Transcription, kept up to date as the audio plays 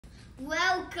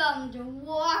Welcome to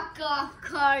Walk Off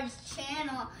Cards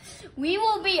channel. We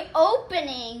will be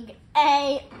opening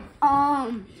a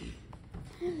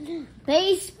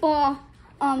baseball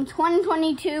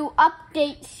 2022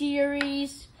 update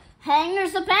series.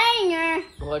 Hanger's a banger.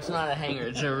 Well, it's not a hanger,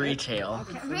 it's a retail.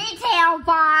 Retail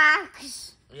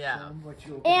box. Yeah.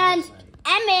 And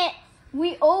Emmett,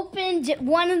 we opened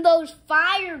one of those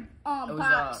fire It was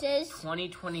boxes.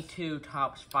 2022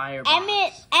 Topps Fire box.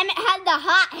 Emmett had the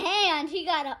hot hand. He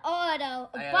got an auto.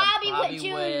 I got Bobby a Witt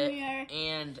Witt Jr.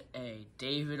 and a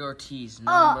David Ortiz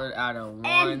numbered out of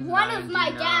 199. And one of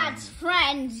my dad's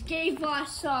friends gave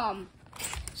us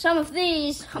some of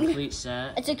these. Complete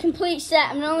set. It's a complete set.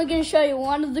 I'm only going to show you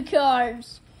one of the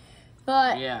cards,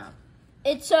 but Yeah.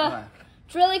 it's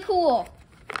really cool.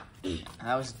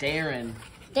 That was Darren.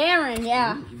 Darren,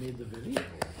 yeah. You made the video.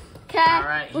 Okay, All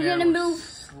right, we're here, gonna we'll move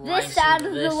slice this out into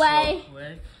of this the way. real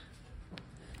quick.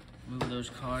 Move those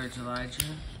cards, Elijah.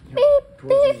 Beep,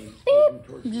 Towards beep, me. beep.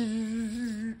 Towards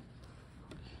me.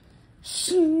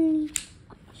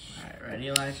 Alright, ready,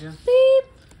 Elijah? Beep.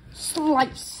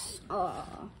 Slice.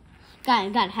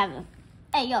 Gotta have it.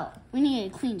 Hey, yo, we need a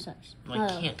clean slice. Well, I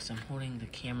can't because I'm holding the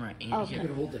camera and Okay. You here.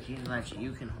 can hold the hand. Elijah,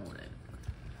 you can hold it.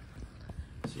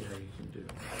 See how you can do.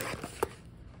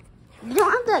 We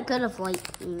don't have that good of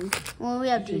lighting. Well, we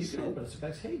have You Jason. go, but it's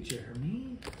back. Hey,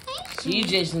 Jeremy.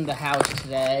 CJ's in the house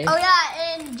today. Oh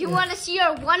yeah, and do you want to see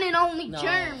our one and only No.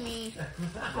 Jeremy?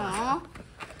 Aw.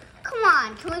 Come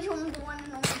on, can we show him the one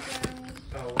and only Jeremy?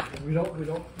 Oh, we're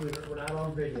not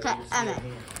on video. Okay, We just see your Emmett.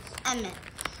 hands. Emmett.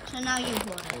 So now you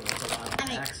hold Oh, it. there's a lot of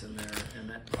Emmett. packs in there,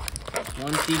 Emmett.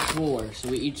 24, so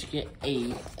we each get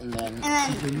 8, and then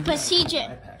And then, but CJ,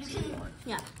 My packs you are can, one.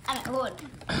 yeah, Emmett, hold it.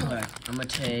 okay, I'm gonna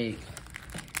take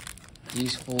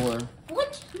these 4.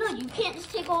 What? No, you can't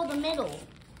just take all the middle.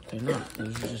 They're not,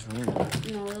 those are just random.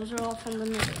 No, those are all from the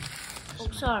middle. Oh,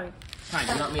 sorry. Fine,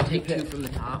 you want me to take 2 from the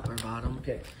top or bottom?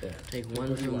 Okay, there. Take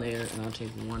 1 from there, and I'll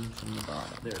take 1 from the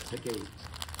bottom. There, take 8.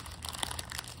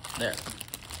 There.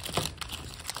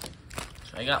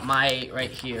 So I got my 8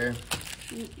 right here.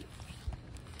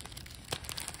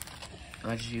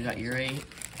 Elijah, you got your 8?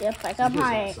 Yep, I got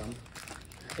my.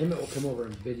 Emmett will come over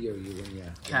and video you when you.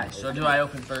 Okay, so do I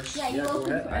open first? Yeah, you Yeah, go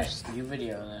open ahead. first. You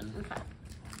video then. Okay.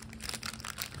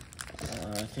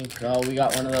 I think, we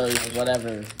got one of those,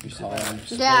 whatever you call them.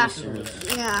 Yeah.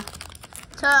 spacers. Yeah.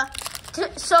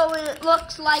 So it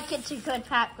looks like it's a good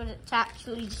pack, but it's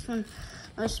actually just one of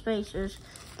those spacers.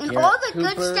 And Garrett all the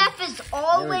good Cooper. stuff is There we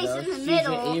always go. in the CJ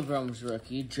middle. Abrams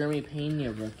rookie, Jeremy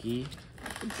Pena rookie,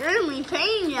 Jeremy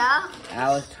Pena.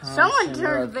 Alex Thompson Someone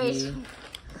turned rookie, base.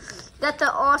 Got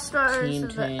the All-Stars Team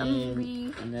of the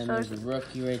MLB. and then stars. there's a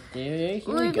rookie right there. Here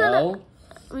We we got go.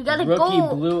 We got a Rookie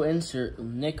gold. blue insert,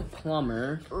 Nick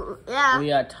Plummer. Yeah. We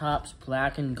got Topps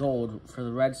black and gold for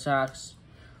the Red Sox,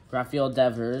 Rafael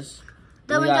Devers.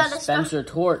 Then we we got got a Spencer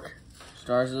Torque,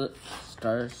 stars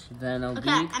then OB. Okay,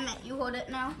 Emmett, you hold it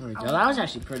now. There we go. That was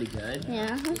actually pretty good.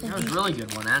 Yeah. That was a really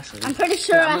good one, actually. I'm pretty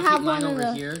sure Yeah, I I'm gonna have keep mine one of over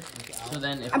those. here. So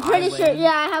then if I'm I pretty win, sure. Yeah,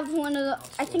 I have one of the.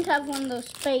 I think I have one of those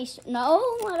space. No,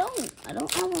 I don't. I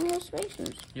don't have one of those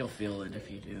spacers. You'll feel it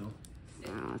if you do.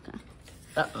 Oh, okay.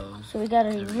 Uh-oh. So we got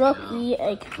a There we rookie,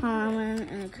 a common,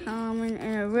 and a common,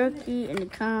 and a rookie, and a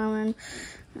common.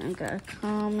 And I got a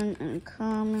common, and a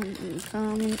common, and a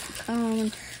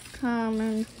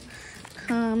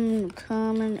common,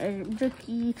 common, a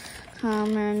rookie,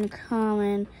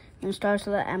 common, and stars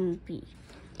of the MLB.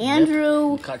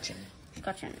 Andrew McCutcheon.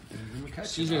 Scotchen.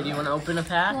 CJ, do you want to open a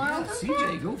pack?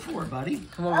 CJ, go for it, buddy.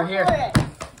 Come over here.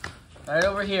 Right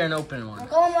over here and open We're one.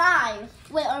 going live.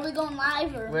 Wait, are we going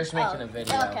live or? We're just making a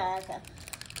video. Okay.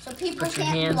 So people Put your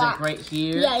can't hands block. like right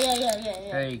here. Yeah.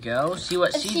 There you go. See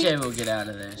what Let's CJ will get out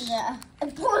of this. Yeah.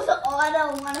 And pour the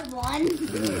auto 1 of 1. And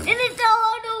it's the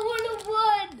auto 1 of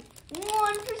 1.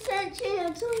 1%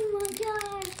 chance. Oh my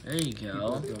god. There you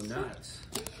go. Go nuts.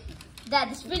 Dad,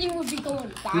 this video would be going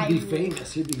viral. He'd be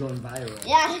famous. He'd be going viral.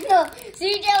 Yeah, I know. CJ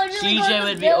would really CJ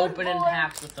would be opening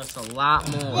packs with us a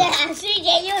lot more. Yeah,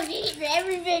 CJ, you would be for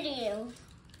every video.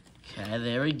 Okay,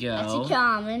 there we go. That's a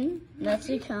common. That's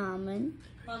a common.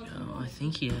 Oh, I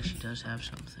think he actually does have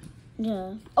something.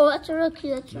 Yeah. Oh, that's a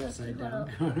rookie. That's a rookie. Upside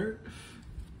down counter.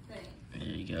 There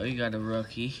you go. You got a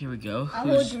rookie. Here we go. I'll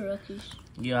hold the rookies.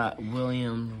 You got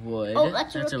William Wood. Oh,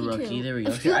 that's a a rookie, rookie. too. There we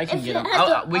go. If Here, you- I can if get you him.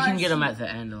 had the We can get him RC. at the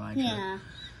end, Elijah. Yeah.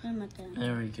 I'm at that.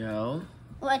 There we go.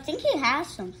 Well, I think he has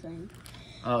something.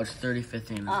 Oh, it's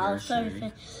 35th Oh,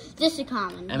 anniversary. this is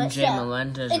common. but MJ still.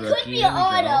 Melendez It rookie. could be There an we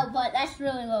auto, go. but that's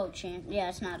really low chance. Yeah,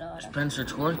 it's not auto. Spencer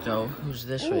Torque, though. Who's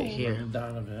this right here?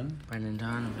 Donovan. Brendan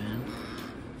Donovan.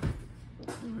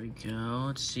 There we go.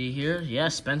 Let's see here. Yeah,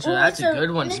 Spencer, Oh, that's a it's a-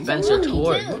 good one. and it's a Spencer rookie,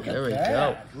 Torres. too. There we go.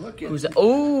 that. Look at, Who's that?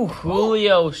 Oh,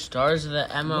 Julio, stars of the look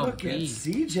at MLB.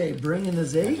 CJ bringing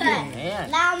his A game.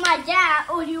 Man. Now my dad.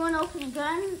 Oh, do you want to open a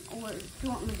gun, or do you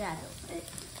want my dad to open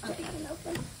it? Okay, I can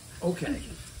open. Okay.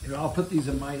 Here, I'll put these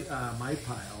in my my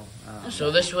pile.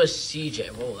 So this was CJ.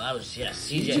 Whoa, that was, yeah,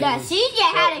 CJ. Yeah, CJ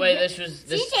had Wait, a. this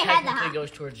CJ had the technically hot.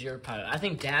 goes towards your pile. I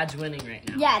think Dad's winning right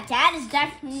now. Yeah, Dad is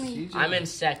definitely. CJ, I'm in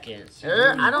second.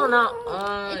 I don't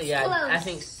know. It's Yeah, I close.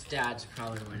 think Dad's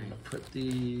probably winning. put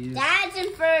these. Dad's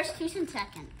in first. Who's in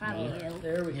second? Probably you.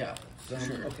 There we go.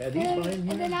 Okay, are these mine And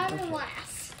here? then I'm in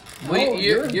last. No,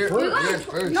 You're you're in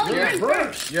first. No, You're you're in in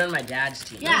first. You're on my dad's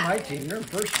team. Yeah. My team, you're in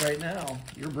first right now.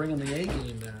 You're bringing the A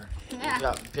game there. You Yeah.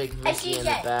 got Big I Mickey see in the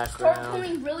that. Start background.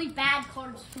 pulling really bad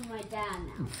cards for my dad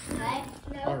now. Right?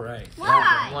 No. All right.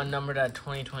 Why? One numbered at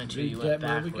 2022. You Read went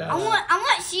that, we backwards. got- I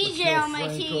want CJ Mateo on my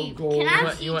Franco team. gold. Can I You have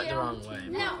went- you went CJ the on wrong my way.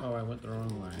 team? No. Oh, I went the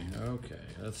wrong way. Okay,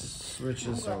 let's switch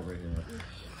this over here.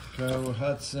 Go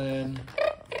Hudson.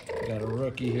 We got a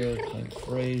rookie here, Clint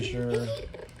Frazier.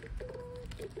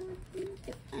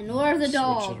 And or the Switch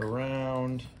dog. it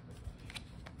around.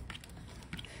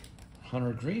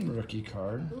 Hunter Green rookie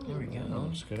card. There we go. Oh,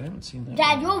 that's good. I haven't seen that.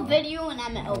 Dad, one. you'll video and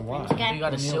I'm Oh, wow. open. Okay? You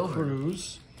got a Daniel silver.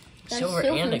 Cruz. Silver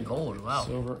silver. and a gold. Wow.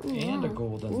 Silver and a wow.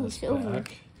 gold on Ooh, this silver.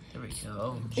 back. There we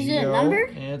go. Is it a Gio, number?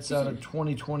 And it's out of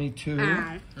 2022.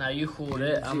 Now you hold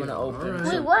it. I'm gonna open.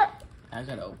 Alright. Wait, what? I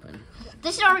gotta open.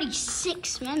 This is already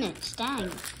 6 minutes. Dang. All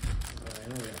right,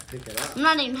 I'm gonna pick it up. I'm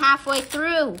not even halfway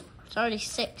through. It's already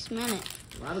 6 minutes.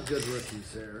 A lot of good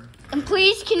rookies there. And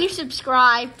please, can you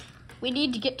subscribe? We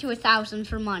need to get to 1,000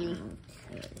 for money.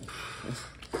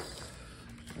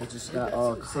 I just got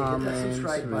all Say, hit that comments.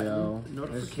 subscribe Here we button, go.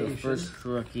 This is the notification. first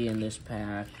rookie in this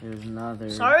pack. There's another.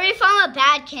 Sorry if I'm a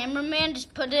bad cameraman.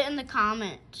 Just put it in the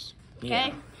comments. Okay?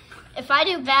 Yeah. If I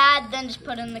do bad, then just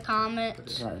put it in the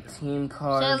comments. Got a team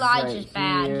cards Elijah's right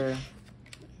bad. here.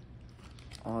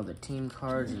 All the team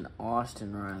cards and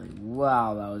Austin Riley.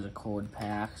 Wow, that was a cold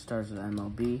pack. Starts with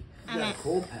MLB. I mean,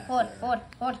 Cold pack. hold.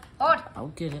 I'll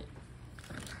get it.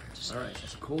 All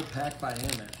right, cold pack by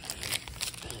Emmett.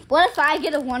 What if I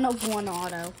get a 1/1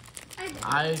 auto?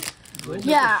 I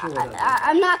Yeah, Short of it.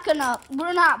 I'm not gonna.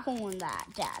 We're not pulling that,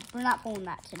 Dad. We're not pulling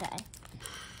that today.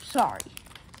 Sorry.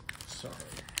 Sorry.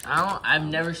 I've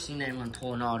never seen anyone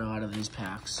pull an auto out of these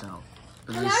packs. So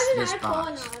this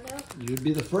box. You'd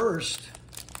be the first.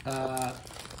 In our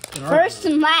First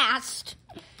group. and last.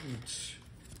 It's-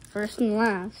 First and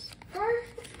last.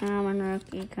 Common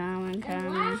rookie, common.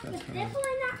 Definitely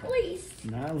not least.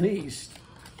 Not least.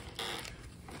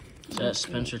 Is that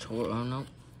Spencer Tor? Oh no.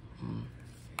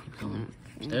 Keep going.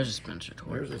 There's a Spencer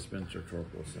Tor. Where's the Spencer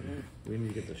Torkelson? We need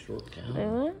to get the short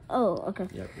count. Oh, okay.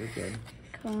 Yep, we're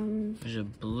good. There's a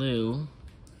blue.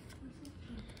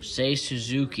 Sei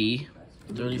Suzuki,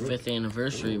 35th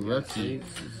anniversary rookie.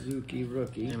 Suzuki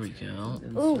rookie. There we go.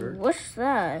 Ooh, Insert. what's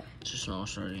that? It's just an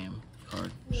all-star game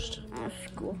card. Just That's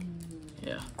cool.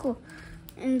 yeah. Cool.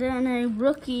 And then a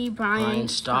rookie, Brian Brian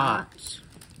Stott. Stotts.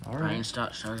 All Brian right.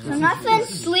 Stott started. So nothing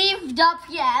sleeved up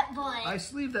yet, but. I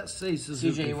sleeve that say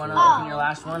Suzuki. CJ, you want to for- open your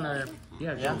last one or?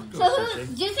 Yeah, Yeah. go, So who,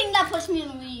 CJ. do you think that puts me in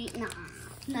the lead? Nah,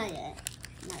 not yet.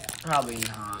 Probably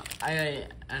not. I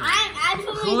I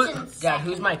put who, me in Dad, second.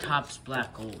 who's my top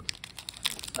black gold?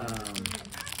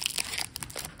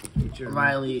 Feature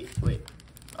Riley. Wait.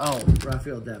 Oh,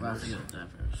 Rafael Devers. Rafael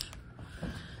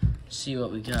Devers. See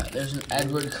what we got. There's an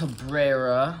Edward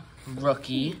Cabrera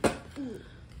rookie.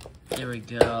 There we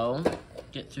go.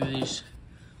 Get through these.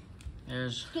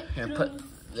 There's here. Put.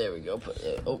 There we go. Put.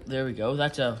 Oh, there we go.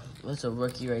 That's a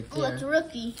rookie right Oh, that's a there.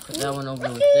 rookie. Put that one over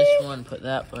with this one. Put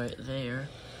that right there.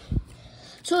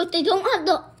 So if they don't have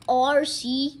the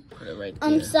RC Put it right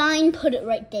there. sign, put it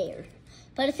right there.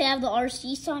 But if they have the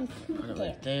RC sign, put Put it it there.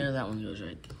 right there. That one goes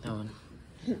right. That one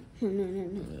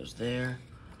No. goes there.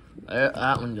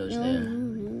 That one goes there.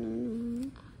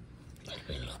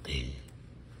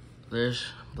 There's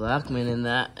Blackman in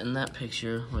that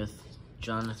picture with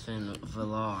Jonathan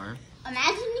Villar.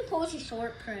 Imagine he pulls a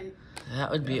short print.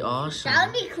 That would be awesome. That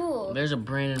would be cool. There's a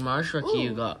Brandon Marsh rookie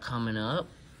you Ooh. got coming up.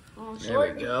 Oh, There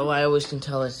we go. I always can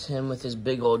tell it's him with his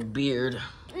big old beard.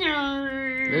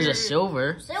 There's a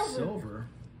silver. Silver.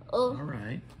 Oh, All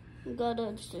right.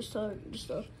 gotta just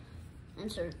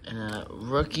insert. And a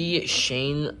rookie,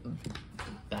 Shane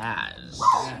Baz.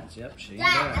 Baz, yep, Shane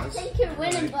Dad, I Baz. think you're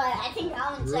winning, but I think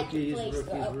I'm in second Rookies, place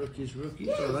though. rookies.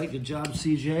 All right, good job,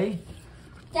 CJ.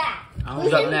 Dad,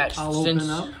 Who's up next? I'll Since- open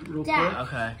up real Dad.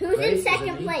 quick. Okay. who's Right, in second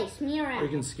ready? place? Me or Or you Al?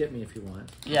 can skip me if you want.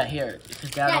 Yeah, here.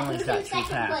 Because Dad Dad, only who's got in 2 second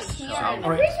packs. place? Me So or Al? All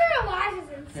right. sure Elijah's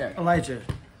in here. Elijah,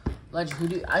 Legend, who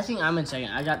do I think I'm in second?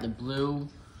 I got the blue.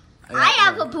 I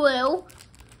have a blue.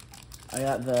 I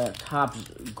got the Topps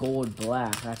Gold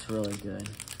Black. That's really good.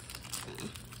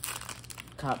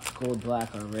 Topps Gold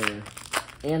Black are rare.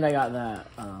 And I got that.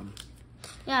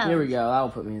 Yeah. Here we go. That'll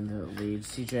put me in the lead.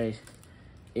 CJ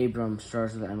Abrams,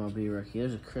 stars of the MLB rookie.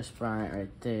 There's a Chris Bryant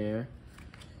right there.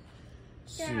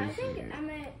 Yeah, I think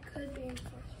Emmett could be in first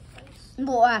place.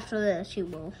 Well, after this, he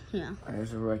will. Yeah.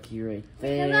 There's a rookie right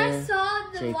there. Because I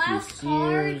saw the J.P. last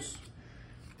card. Sears.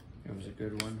 It was a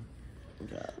good one. We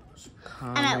got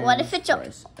Emmett, what if it's a?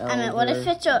 Bryce Emmett, what if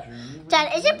Elder. it's a?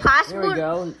 Dad, is it Here we possible?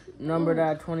 go. Numbered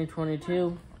at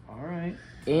 2022. All right.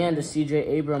 And a CJ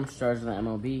Abrams, stars of the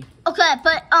MLB. Okay,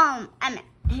 but Emmett,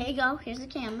 here you go. Here's the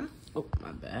camera. Oh,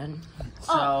 my bad.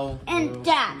 Oh, So, and We'll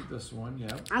Dad, see this one,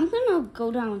 yeah. I'm gonna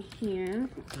go down here.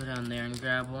 go down there and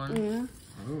grab one. Yeah.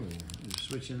 Oh, you're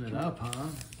switching it up, huh?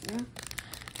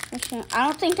 Okay. I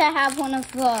don't think I have one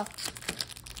of the.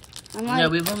 I'm like, Yeah,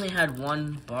 we've only had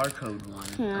one barcode one,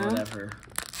 Yeah. or whatever.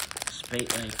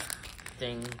 Like,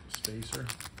 thing. Spacer,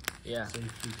 Yeah.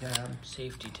 safety tab.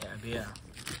 Safety tab, yeah.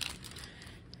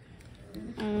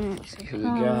 Here Here we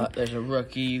got, there's a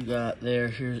rookie you got there.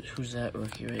 Who's that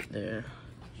rookie right there?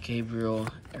 Gabriel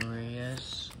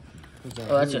Arias. Who's that?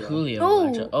 Oh, that's a Julio.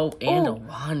 And a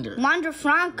Wander. Wander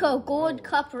Franco, Gold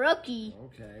Cup rookie.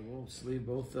 Okay, we'll sleeve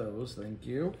both those. Thank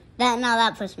you.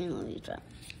 That puts me in the lead.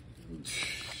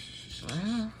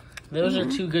 Right? Well, those are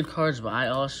two good cards, but I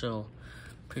also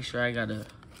pretty sure I got a.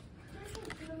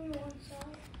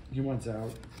 He wants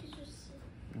out.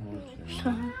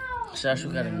 Okay. Sasha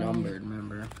got a numbered,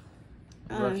 remember?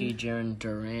 Rookie Jaron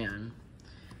Duran.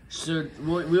 So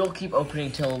we'll keep opening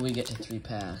until we get to 3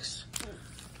 packs.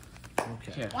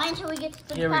 Okay. Here. Why until we get to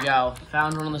the Here we back? go.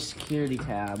 Found one of the security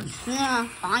tabs. Yeah,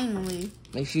 finally.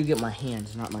 Make sure you get my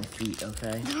hands, not my feet,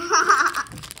 okay?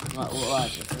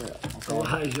 Watch it. For real, okay?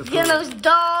 Elijah, Get those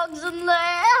dogs in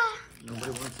there.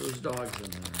 nobody wants those dogs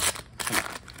in there.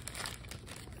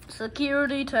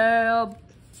 Security tab.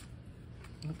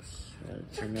 Oops.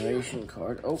 Generation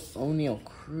card. Oh, O'Neal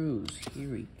Cruz. Here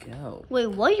we go. Wait,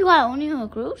 what? You got O'Neal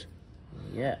Cruz?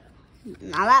 Yeah.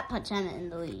 Now that puts him in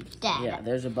the lead. Dad. Yeah,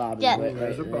 there's a Bobby Yeah. Witt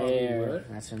There's right a Bobby there.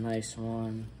 Witt. That's a nice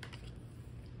one.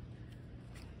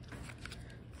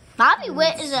 Bobby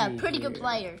Witt is a see pretty good here.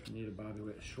 player. Need a Bobby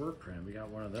Witt short print. We got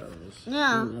one of those.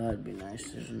 Yeah. Ooh, that'd be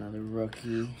nice. There's another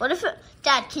rookie. What if it,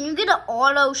 Dad, can you get an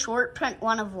auto short print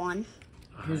 1 of 1?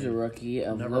 Here's a rookie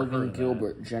of Never heard Logan of that.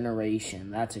 Gilbert,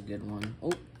 Generation. That's a good one.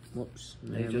 Oh, whoops.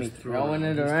 They There's me just throwing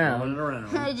it Throwing around. it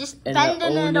around. Just And bending the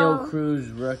it O'Neal all. Cruz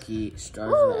rookie,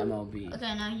 stars Woo. of the MLB.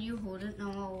 Okay, now you hold it.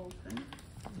 Now I'll open.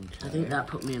 I think that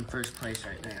put me in first place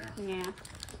right there. Yeah.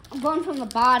 I'm going from the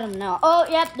bottom now. Oh,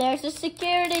 yep, there's the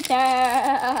security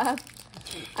tab.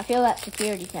 I feel that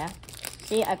security tab.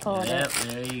 See, I called Yep, it.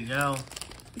 there you go.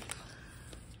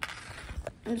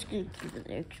 I'm just going to keep it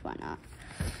there because why not?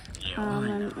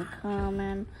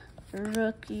 Common, a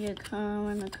rookie, a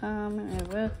common, a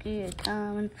rookie, a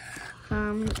common,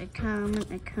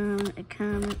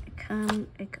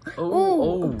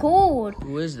 Oh, a gold.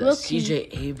 Who is this? Rookie. CJ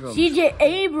Abrams. CJ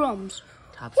Abrams.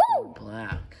 Top Gold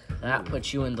Black. That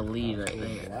puts you in the lead right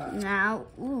there. Now,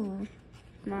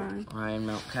 mine. Ryan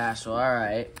Mountcastle. All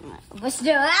right. But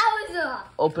still, that was a.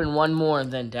 Open one more,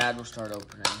 and then Dad will start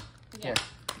opening. Here.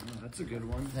 Oh, that's a good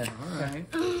one. There. All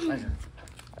right. Pleasure.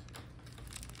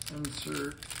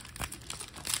 Insert.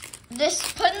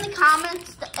 Just put in the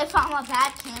comments if I'm a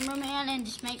bad cameraman and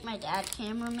just make my dad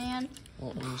cameraman.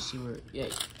 Well, let me see where. Yeah.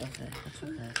 Okay. That's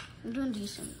okay. I'm doing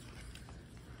decent.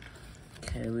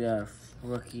 Okay, we got a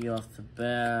rookie off the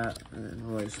bat, and then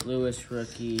Royce Lewis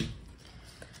rookie.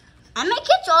 I'm gonna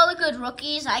catch all the good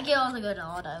rookies. I get all the good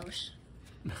autos.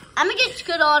 I'm gonna get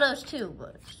good autos too,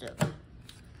 but still.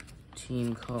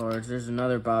 Team cards. There's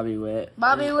another Bobby Witt.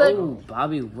 Bobby Witt. Oh,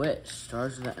 Bobby Witt.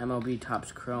 Stars of the MLB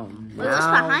Topps Chrome. What's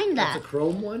Now- behind That's a that?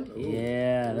 chrome one? Ooh.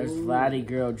 Yeah, there's Ooh. Vladdy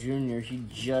Guerrero Jr. He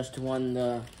just won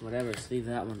the whatever. Sleeve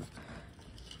that one.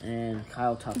 And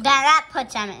Kyle Tucker. That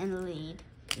puts him in the lead.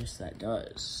 Yes, that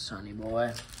does, Sonny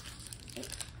boy.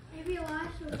 Maybe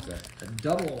last one. That's a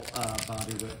double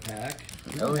Bobby Witt pack.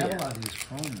 We Oh, don't have yeah. a lot of these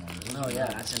chrome ones. Oh yeah,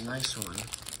 that's a nice one.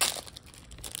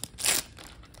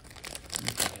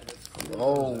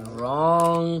 Oh,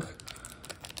 wrong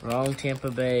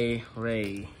Tampa Bay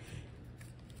Ray.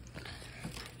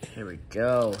 Here we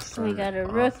go. We got a Starting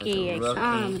off rookie, a with a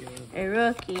common, a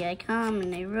rookie, a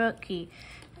common, a rookie,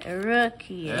 a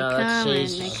rookie, a Yeah, let's say common, a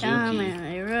Suzuki. common,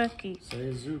 a rookie.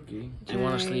 Suzuki. Do you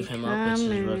want to sleeve him up? It's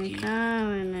his rookie. A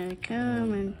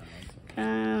common,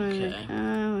 coming.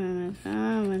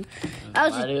 That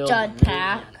was a Elijah, dud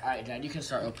pack. Alright, Dad, you can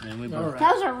start opening. We All both. right.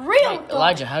 That was a real Hey, dud.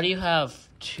 Elijah, how do you have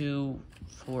 2,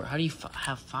 4? How do you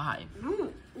have 5?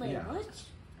 Wait, Yeah. what?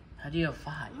 How do you have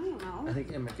 5? I don't know. I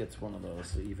think Emmett gets one of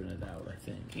those to even it out, I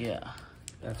think. Yeah,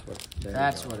 That's what. There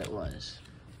that's you go. what it was.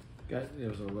 It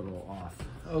was a little off.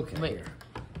 Okay. Wait. Here.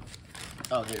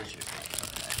 Oh, there's your.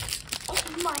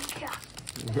 Oh my god.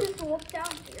 Just look down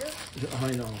here.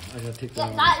 I know. I gotta take Yeah,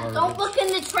 that guys, one. don't look in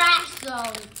the trash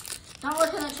zone. Don't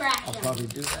look in the trash I'll zone. probably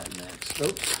do that next.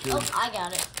 Oops. Oh, I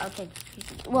got it. I'll take the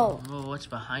pieces. Whoa. Whoa, what's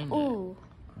behind Ooh.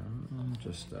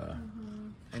 Just it?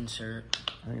 Insert.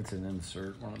 I think it's an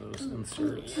insert. One of those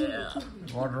inserts. Yeah.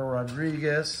 Eduardo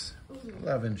Rodriguez,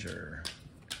 Clevenger.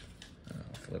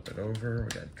 Flip it over.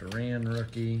 We got Duran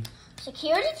rookie.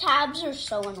 Security tabs are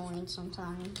so annoying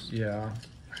sometimes. Yeah.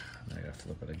 I gotta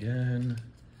flip it again.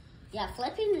 Yeah,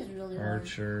 flipping is really hard.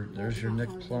 Archer. There's your Nick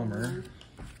Plummer.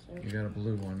 You got a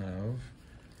blue one of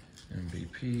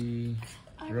MVP.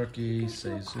 Rookie,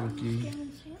 Suzuki.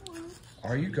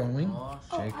 Are you going?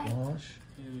 Jake Walsh.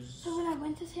 So when I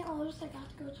went to St. Louis, I got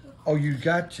to go to a Oh, you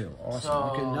got to. Awesome.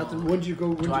 So- Okay, nothing. When did you go?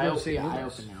 When did you I go to open, St. yeah, I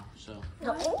Louis? open now. So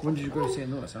When did you go to St.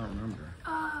 Louis? I don't remember.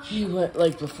 he went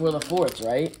like before the 4th,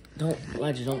 right? Don't,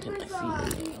 Elijah, don't get my It feet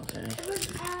was, in it, okay? It was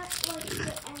at like the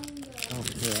end of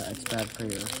Don't do that. It's bad for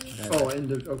you. Oh,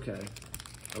 okay.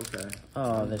 Okay.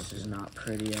 Oh, this is not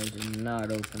pretty. I did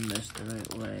not open this the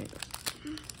right way.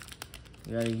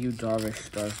 You got a Yu Darvish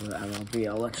starts with MLB.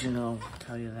 I'll let you know. I'll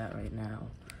tell you that right now.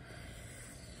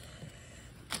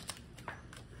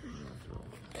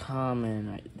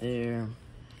 Common right there.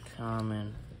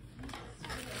 Common.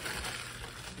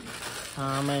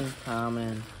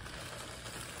 Common.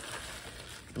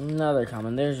 Another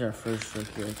common. There's our first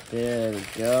rookie right there. There we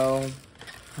go.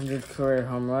 100 career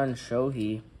home run,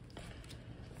 Shohei.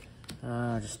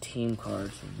 Just team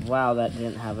cards. Wow, that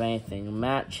didn't have anything.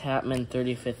 Matt Chapman,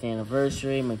 35th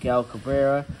anniversary. Miguel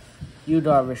Cabrera. Yu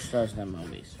Darvish stars and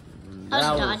MLBs.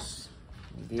 That was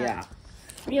Yeah.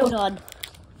 real dud.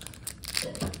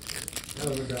 That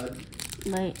was a dud.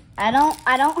 Wait, I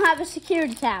don't have a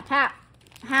security tab.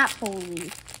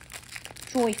 Happily.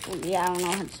 Joyfully, I don't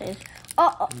know how to say this.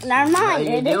 Oh, never mind.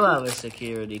 You It do is. have a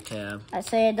security tab. I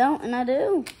say I don't, and I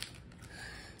do.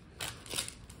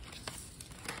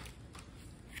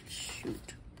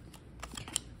 Shoot.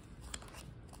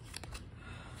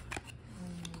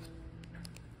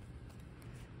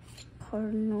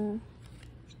 Cardinal.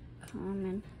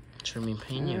 Common. Jeremy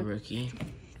Pena, rookie.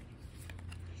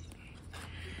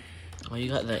 Well, you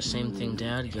got that same thing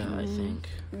Dad got, I think.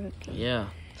 Rookie. Yeah.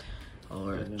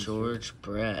 Or George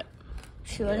Brett,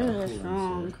 Shoot, I did this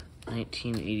wrong.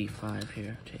 1985.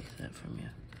 Here, take that from you.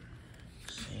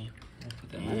 See?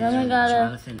 And then we got a.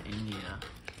 Jonathan India.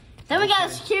 Then we got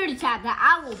a security tab that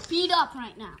I will beat up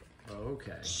right now.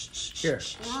 Okay. Here, 1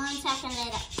 second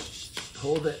later.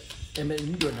 hold it. Emmett, you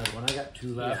can do another one. I got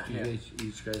 2 left. Yeah, You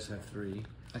each guys have 3.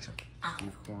 That's okay.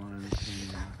 Steve Kwan.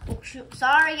 Oh, shoot.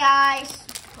 Sorry, guys.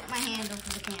 Put my hand over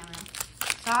the camera.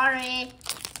 Sorry.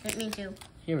 Didn't mean to.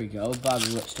 Here we go.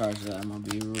 Bobby Witt stars at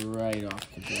MLB right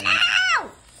off the bat.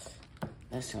 Ow!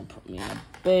 That's gonna put me in a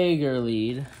bigger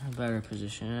lead, a better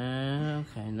position.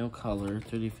 Okay, no color.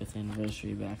 35th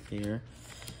anniversary back there.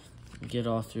 Get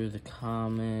all through the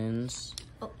commons.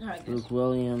 Oh, sorry, guys. Luke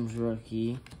Williams,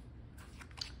 rookie.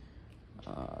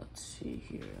 Let's see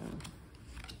here.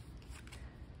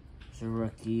 There's a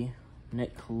rookie.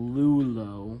 Nick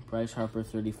Lulo. Bryce Harper,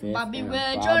 35th. Bobby and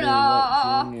Witt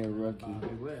Bobby Witt Jr., rookie.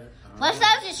 Let's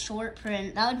have this short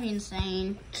print. That would be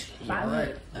insane. All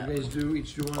right. You guys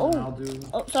each do one, Oh. and I'll do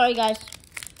Oh, sorry, guys.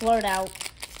 Blurred out.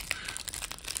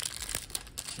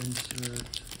 insert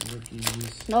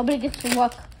rookies. Nobody gets to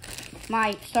look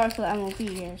my stars with MLB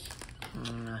years.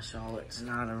 So it's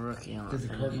not a rookie on Did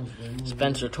the it. Cardinals win?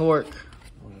 Spencer Torque.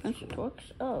 That's what works.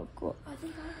 Oh, cool. I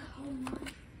think I have a home run.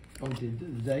 Oh,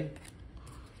 did they?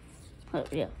 Oh,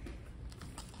 yeah.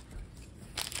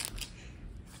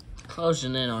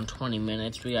 Closing in on 20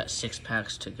 minutes. We got 6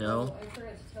 packs to go. I forgot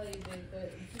to tell you, Jake,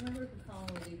 but do you remember who Colin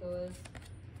Ladipo is?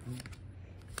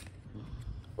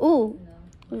 Ooh, No.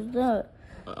 who's that?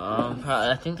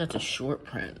 I think that's a short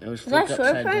print. It was that flipped short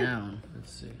upside print? down.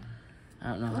 Let's see. I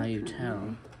don't know how you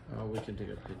tell. Oh, we can take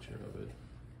a picture of it.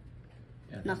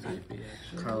 Yeah, that Nothing. might be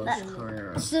actually. Carlos That-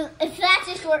 Carrera. So if that's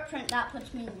a short print, that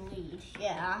puts me in the lead.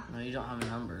 Yeah. No, you don't have it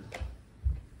numbered.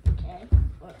 Okay.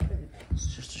 Short print. It's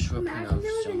just a short print Imagine of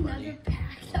there was somebody. another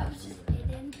pack that was just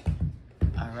hidden.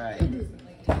 Alright. And it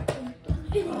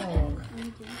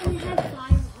had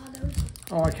 5 autos.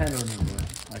 Oh, I kind of remember.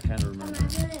 I kind of remember.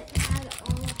 Imagine it had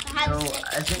all of I had So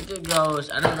I think it goes.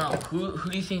 I don't know. Who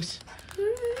do you think's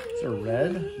Is there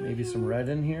red? Maybe some red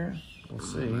in here? We'll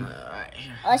see. Alright,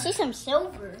 here. Oh, I see some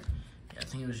silver. Yeah, I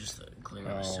think it was just the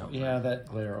glare. Oh, yeah, that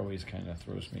glare always kind of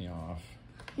throws me off.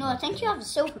 No, I think you have a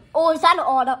silver. Oh, is that an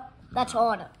auto? That's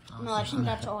auto. No, I think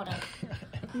that's auto.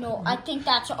 No, I think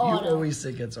that's You auto. always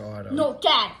think it's auto. No,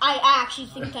 Dad, I actually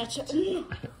think that's.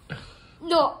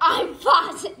 No, I'm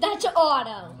positive that's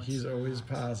auto. He's always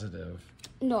positive.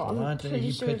 No, I'm Devontae, pretty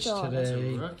he sure pitched it's auto.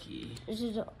 today. Rookie. Is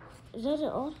that an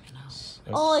auto?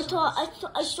 A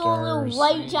Oh, I saw a little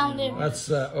white down there. That's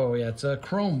it's a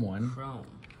chrome one. Chrome.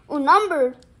 Oh,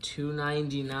 number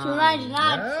 $2.99.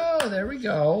 $2.99. Oh, there we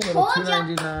go. Little Told ya.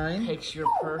 $2.99. Picture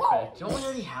perfect. Don't we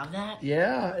already have that?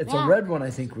 Yeah, it's Yeah. a red one I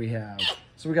think we have.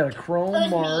 So we got a chrome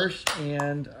marsh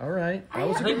and all right. That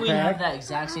was I a think good we have pack. that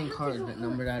exact same card, but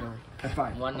numbered item.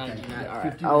 Fine. $1.99. All right,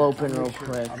 50. I'll open real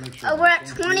quick. I'll make sure Oh, we're at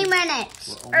 20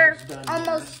 minutes. We're Or almost done.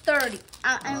 almost 30.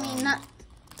 I mean, not.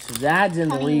 So Dad's in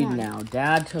the lead 21. now.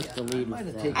 Dad took the lead might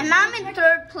with have that. taken- And I'm in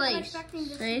third place.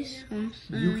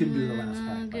 You can do the last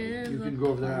pack, buddy. You can go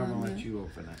over there. I'm gonna let you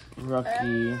open it.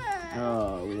 Rookie.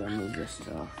 Oh, we gotta move this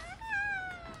stuff.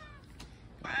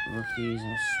 Rookies,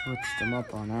 I switched them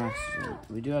up on accident.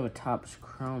 We do have a Topps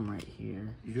Chrome right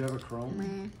here. You do have a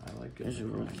chrome? I like it. There's a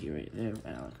rookie right there,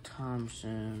 Alec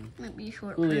Thompson. Might be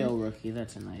short. Julio rookie,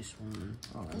 that's a nice one.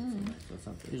 Oh, that's nice. That's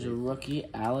not There's big. a rookie,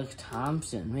 Alec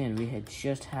Thompson. Man, we had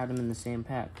just had him in the same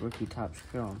pack. Rookie Topps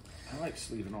Chrome. I like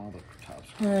sleeving all the tops.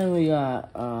 And we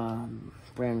got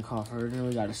Brandon Crawford, and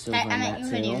we got a silver I'm on at that your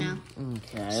too. video now.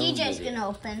 Okay. CJ's gonna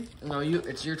open. No,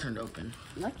 it's your turn to open.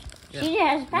 What? Yeah. CJ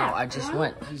has a No, pack. I just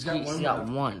went. He's got one got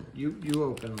left. one. You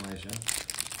open, Elijah.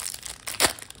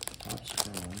 Tops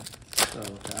chrome. So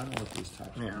okay, I don't know what these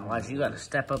tops. Yeah, chrome Elijah, you are. gotta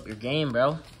step up your game,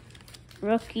 bro.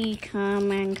 Rookie,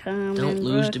 common. Don't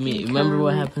lose to me. Remember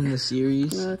what happened in the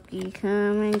series? Rookie,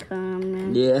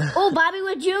 common. Yeah. Oh, Bobby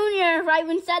Wood Jr. right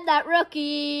when said that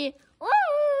rookie. Woo!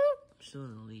 Still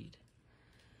in the lead.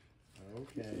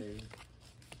 Okay.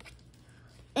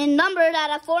 And numbered at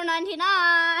a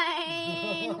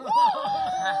 $4.99.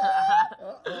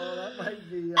 Oh, that might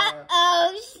be.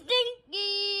 Uh-oh,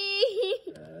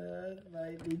 stinky. That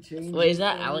might be changing. Wait, is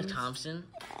that Alec Thompson?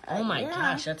 Oh my yeah.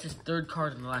 gosh, that's his third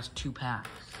card in the last 2 packs.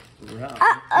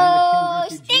 Uh-oh,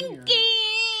 stinky.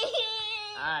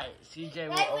 Alright, CJ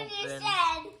will Right when you open.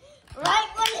 said. Right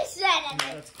when you said it.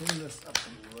 Let's clean this up a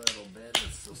little bit.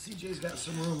 So CJ's got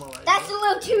some room already. That's a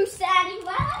little too saddy.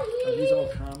 Are these all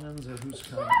commons or who's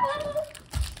commons?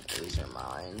 These are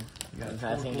mine. You got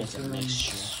I think it's a Fulton.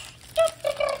 mixture.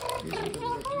 These are the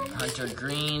rookies. Hunter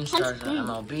Green starts at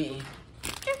MLB.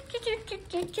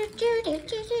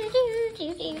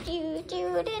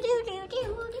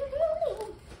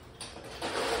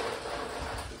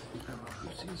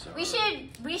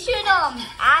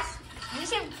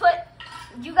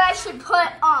 You guys should put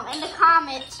in the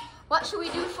comments what should we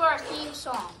do for our theme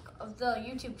song of the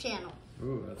YouTube channel.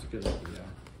 Ooh, that's a good idea.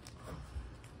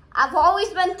 I've always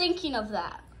been thinking of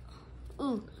that.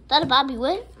 Ooh, that a Bobby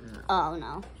Witt? Oh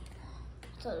no.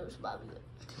 I thought it was Bobby Witt.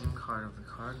 Team card of the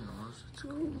Cardinals. It's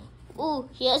cool. Ooh,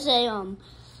 he has a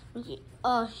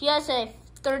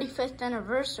 35th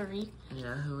anniversary.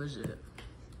 Yeah, who is it?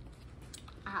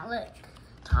 Alec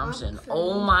Thompson.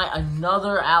 Oh my,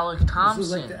 another Alec Thompson. This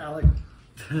is like the Alec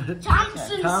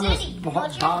Thompson Thomas City.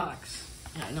 box.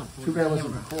 Yeah, I know. Too bad it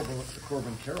wasn't the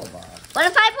Corbin Carroll box. What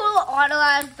if I pull auto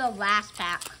out of the last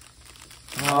pack?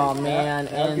 Oh man,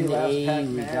 That'd be and last pack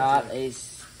we magic. got a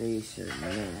spacer,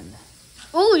 man.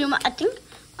 Ooh, you might. I think.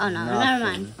 Oh no, never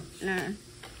mind.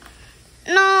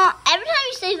 No, every time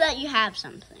you say that, you have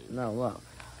something. No, look.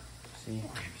 See?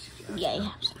 Yeah, you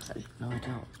have something. No, I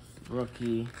don't.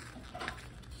 Rookie.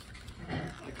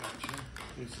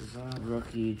 This is on.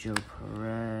 Rookie Joe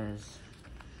Perez.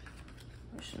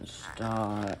 Mission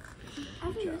Star.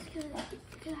 I think that's good.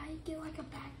 Could I get like a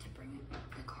bag to bring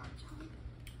the cards on?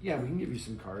 Yeah, we can give you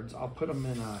some cards. I'll put them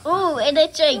in Ooh, and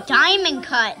it's a diamond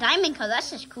cut. Diamond cut.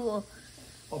 That's just cool.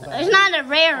 It's not a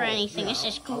rare or anything. It's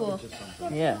just cool.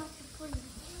 Yeah.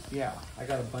 Yeah, I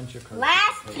got a bunch of cards.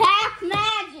 Last pack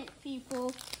magic,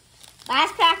 people.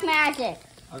 Last pack magic.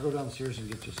 I'll go downstairs and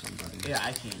get you somebody. Yeah,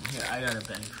 I can. Here, I got a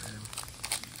bag for him.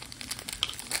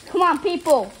 Come on,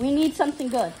 people. We need something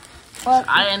good. But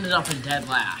I ended up in dead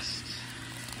last.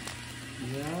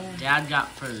 Yeah. Dad got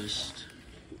first.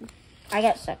 I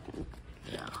got second.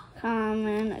 Yeah.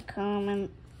 Common, a common,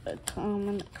 a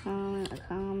common, a common, a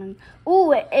common.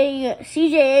 Ooh, a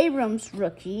C.J. Abrams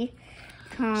rookie.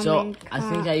 Common, So, I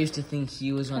think I used to think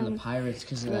he was on the Pirates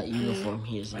because of that uniform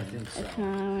he is in. I think so. a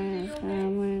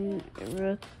common,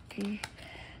 rookie.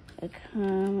 a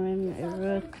common, a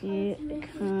rookie, a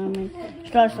common.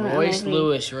 Starts from Royce MLB.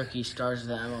 Lewis, rookie, stars of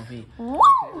the MLB. Woo!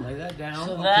 Lay that down.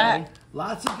 So okay. that-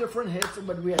 Lots of different hits,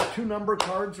 but we had 2 number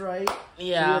cards, right?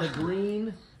 Yeah. So we had a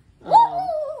green, Woo!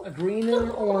 a green and an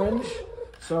orange.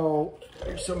 So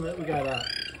here's some of it. We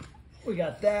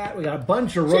got that. We got a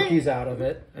bunch of rookies out of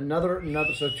it. Another.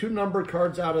 So 2 numbered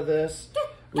cards out of this.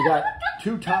 We got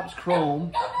 2 Topps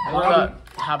Chrome. I got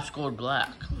top scored black.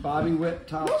 Bobby Witt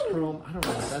Topps Chrome. I don't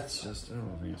know. That's just. I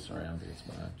don't think. Sorry, I don't think it's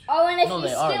much. Oh, and if No, you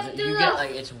they are. skip through You the, get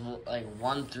like it's like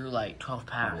 1 through like 12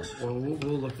 packs. Well,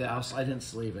 we'll look that out. I didn't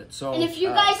sleeve it. So. and if you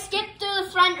guys skip through the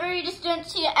front or you just didn't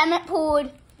see it, Emmett pulled.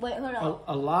 Wait, hold on.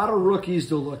 A lot of rookies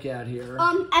to look at here.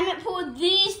 Emmett pulled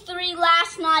these 3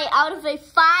 last night out of a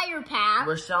fire pack.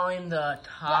 We're selling the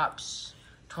Topps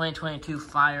 2022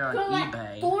 Fire on For like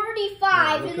eBay. 45,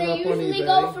 Yeah, and look they it up on usually eBay.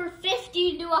 go for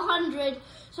 50 to 100.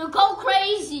 So go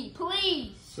crazy,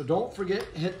 please. So don't forget,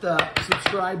 hit the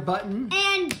subscribe button.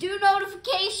 And do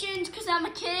notifications, because I'm a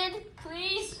kid,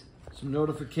 please. Some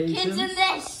notifications. Kids in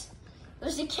this.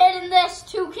 There's a kid in this,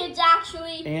 2 kids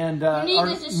actually. And You need to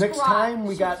next subscribe. time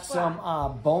we got Subscribe.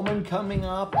 some Bowman coming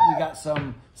up. We got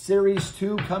some Series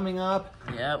 2 coming up.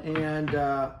 Yep. And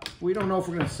we don't know if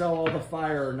we're going to sell all the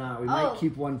fire or not. We might Oh.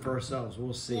 keep one for ourselves.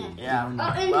 We'll see. Yeah. Yeah.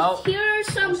 Oh, and Well, here are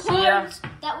some we'll see ya. cards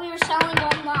that we were selling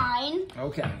online.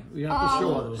 Okay. We have to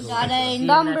show those. We got a see you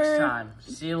number. next time.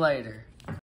 See you later.